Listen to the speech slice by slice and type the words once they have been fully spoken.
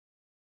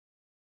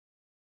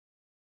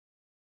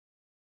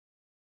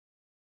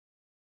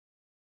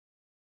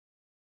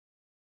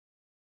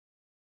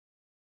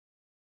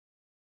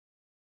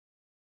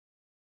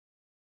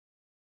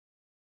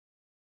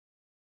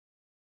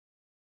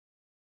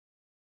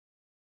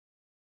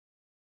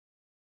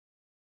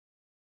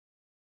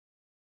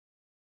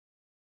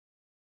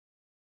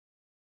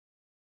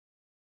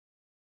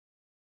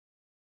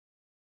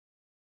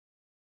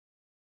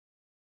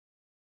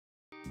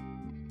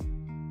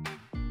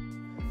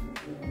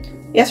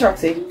Yes,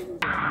 Roxy.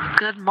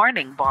 Good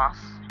morning, boss.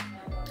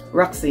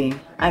 Roxy,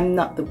 I'm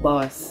not the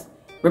boss.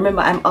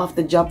 Remember, I'm off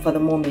the job for the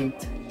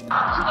moment.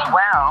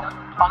 Well,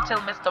 until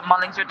Mr.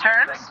 Mullins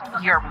returns,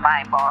 you're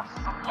my boss.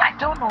 I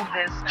don't know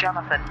this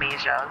Jonathan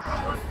Majors.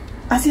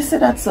 As you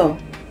said that so,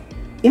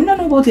 him not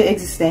know about your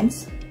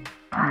existence?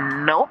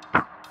 Nope.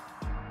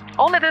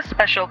 Only the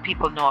special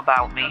people know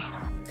about me.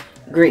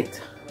 Great.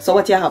 So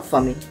what you have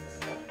for me?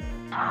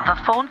 The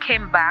phone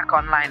came back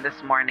online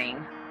this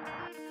morning.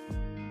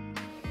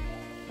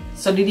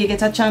 So did you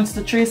get a chance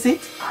to trace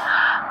it?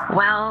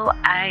 Well,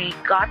 I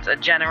got a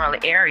general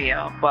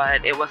area,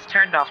 but it was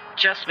turned off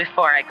just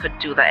before I could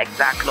do the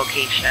exact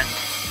location.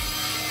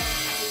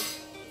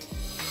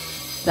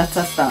 That's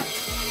a start.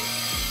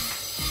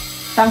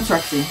 Thanks,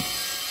 Roxy.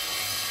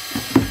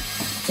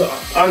 So,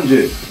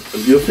 Angie,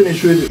 you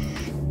finished with it?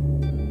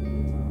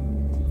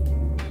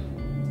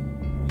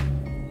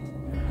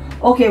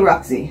 Okay,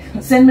 Roxy.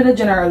 Send me the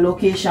general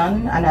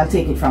location and I'll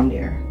take it from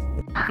there.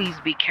 Please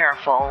be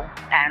careful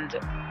and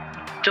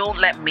don't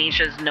let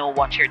Majors know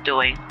what you're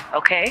doing,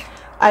 okay?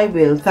 I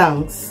will,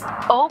 thanks.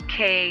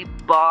 Okay,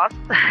 boss.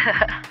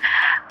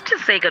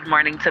 Just say good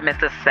morning to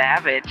Mr.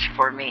 Savage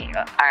for me,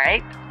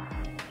 alright?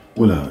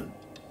 Hold on.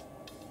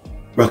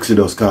 Roxy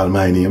does call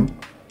my name.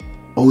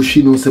 How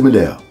she knows me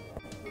there?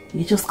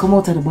 You just come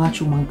out of the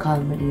bathroom and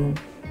call me name.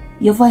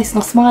 Your voice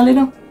not small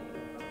enough.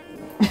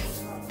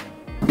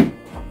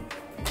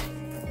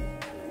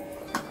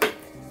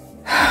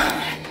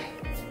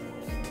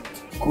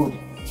 Good.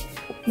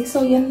 You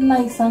saw you're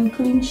nice and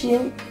clean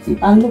shave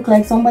and look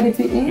like somebody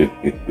fitting.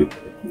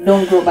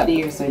 Don't grow back the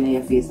ears so in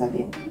your face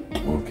again.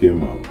 Okay,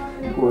 ma'am.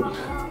 Good.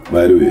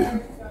 By the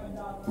way,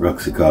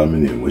 Roxy called my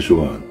name. What she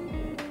want?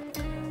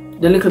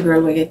 The little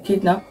girl will get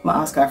kidnapped.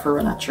 I ask her for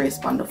run a trace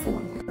on the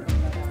phone.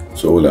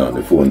 So hold on,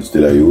 the phone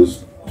still I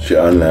use? She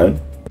online?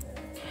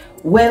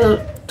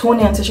 Well,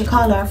 Tony said she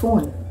called her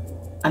phone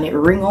and it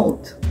ring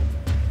out.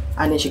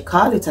 And then she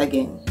called it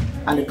again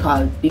and the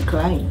call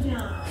declined.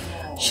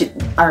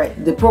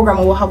 Alright, the program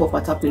we will have up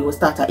at top will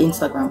start an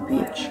Instagram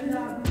page.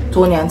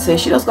 Tony said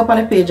she just got on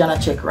the page and I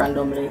check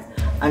randomly.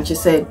 And she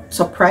said,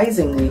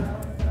 surprisingly,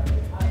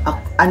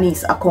 a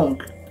niece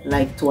account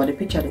like toward the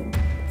picture there.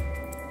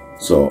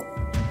 So,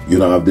 you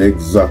don't have the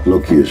exact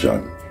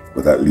location,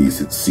 but at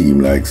least it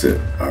seemed like say,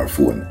 our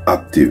phone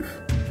active.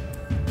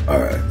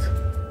 Alright.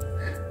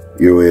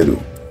 Here we do.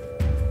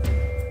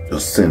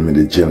 Just send me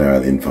the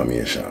general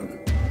information.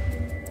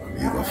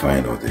 I'm going to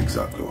find out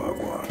exactly what I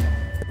want.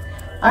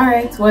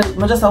 Alright,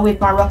 well, I just wait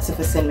for Roxy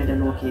to send me the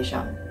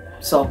location.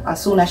 So,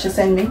 as soon as she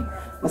send me,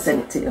 I'll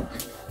send it to you.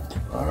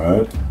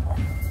 Alright.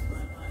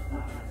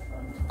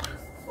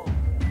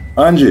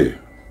 Angie.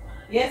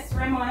 Yes,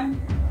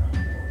 Raymond.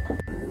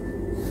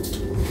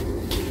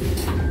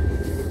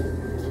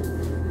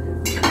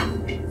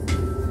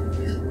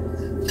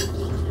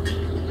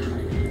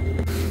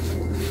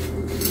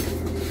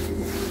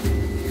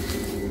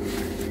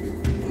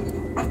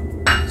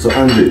 So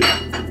Angie,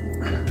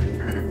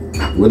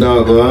 we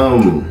now go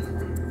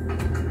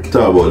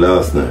talk about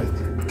last night.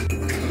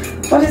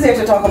 What is there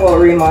to talk about,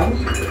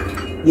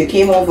 Raymond? You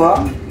came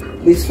over,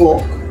 we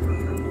spoke,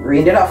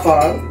 rain did not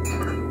fall,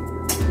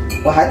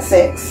 we had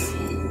sex.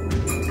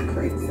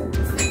 Great sex.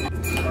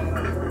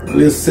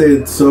 You say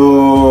it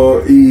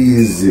so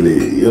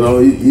easily, you know,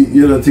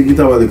 you don't think it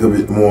about a little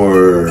bit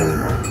more.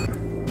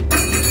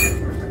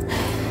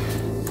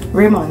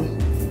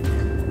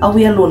 Raymond, are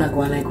we alone at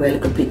going like we're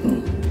like a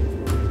picnic?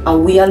 Are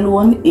we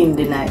alone in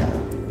denial?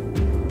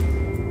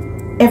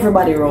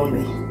 Everybody around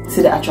me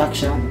see the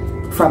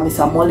attraction, from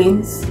Mr.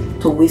 Mullins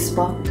to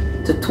Whisper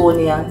to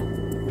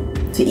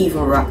Tonian to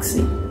even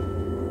Roxy.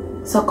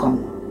 So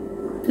come,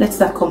 let's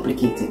not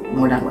complicate it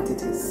more than what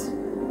it is.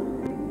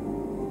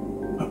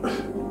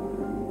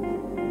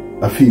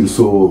 I feel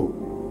so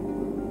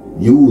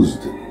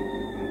used.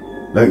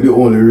 Like the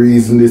only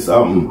reason this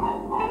happened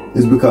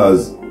is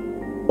because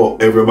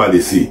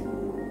everybody see.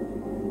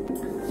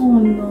 Oh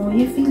no,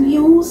 you feel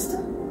used?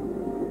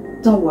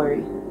 Don't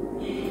worry.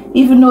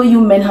 Even though you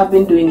men have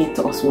been doing it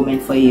to us women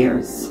for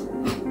years.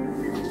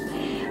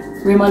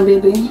 Raymond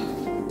baby,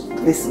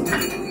 listen.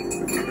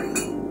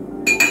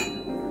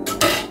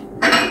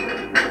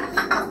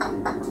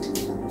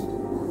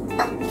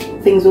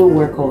 Things will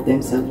work out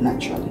themselves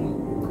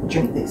naturally.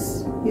 Drink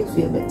this, you'll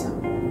feel better.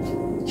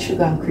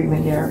 Sugar and cream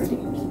in there already.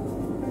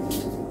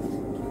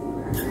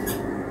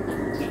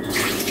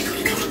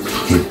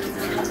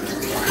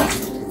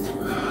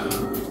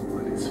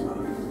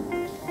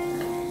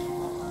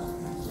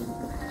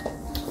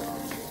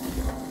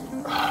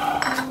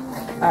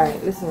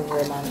 Alright, listen,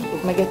 Raymond.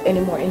 If I get any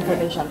more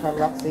information from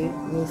Roxy,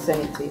 me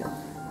send it to you.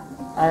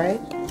 Alright?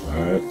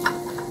 Alright.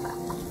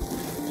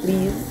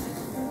 Please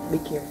be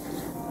careful.